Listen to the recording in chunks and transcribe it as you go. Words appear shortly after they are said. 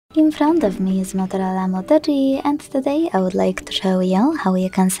In front of me is Motorola Moto G, and today I would like to show you how you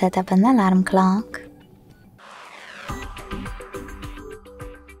can set up an alarm clock.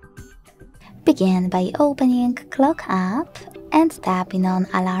 Begin by opening Clock app and tapping on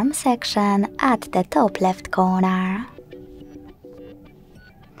Alarm section at the top left corner.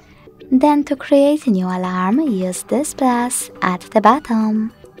 Then to create a new alarm, use this plus at the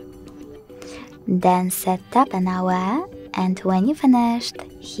bottom. Then set up an hour, and when you finished,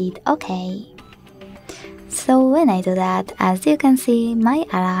 hit OK. So when I do that, as you can see, my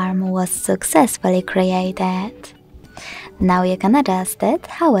alarm was successfully created. Now you can adjust it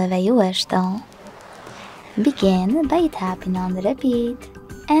however you wish to. Begin by tapping on repeat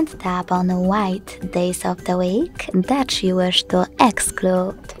and tap on white days of the week that you wish to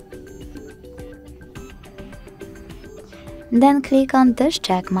exclude. Then click on this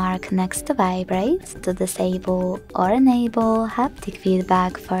check mark next to vibrate to disable or enable haptic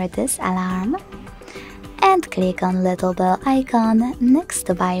feedback for this alarm, and click on little bell icon next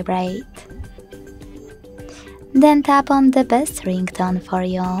to vibrate. Then tap on the best ringtone for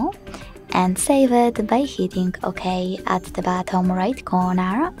you and save it by hitting OK at the bottom right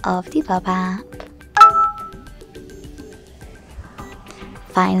corner of the pop-up.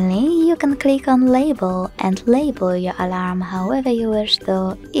 Finally, you can click on Label and label your alarm however you wish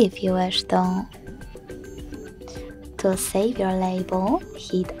to, if you wish to. To save your label,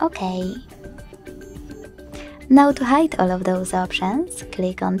 hit OK. Now to hide all of those options,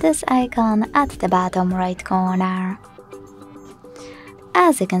 click on this icon at the bottom right corner.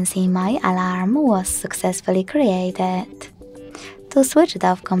 As you can see, my alarm was successfully created. To switch it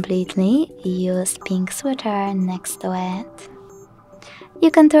off completely, use pink switcher next to it. You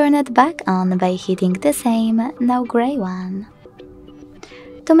can turn it back on by hitting the same, now grey one.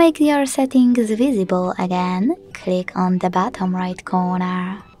 To make your settings visible again, click on the bottom right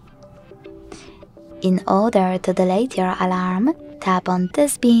corner. In order to delete your alarm, tap on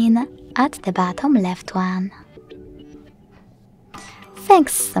this bin at the bottom left one.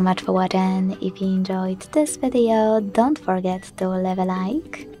 Thanks so much for watching. If you enjoyed this video, don't forget to leave a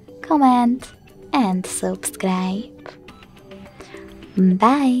like, comment and subscribe.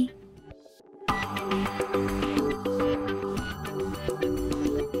 Bye!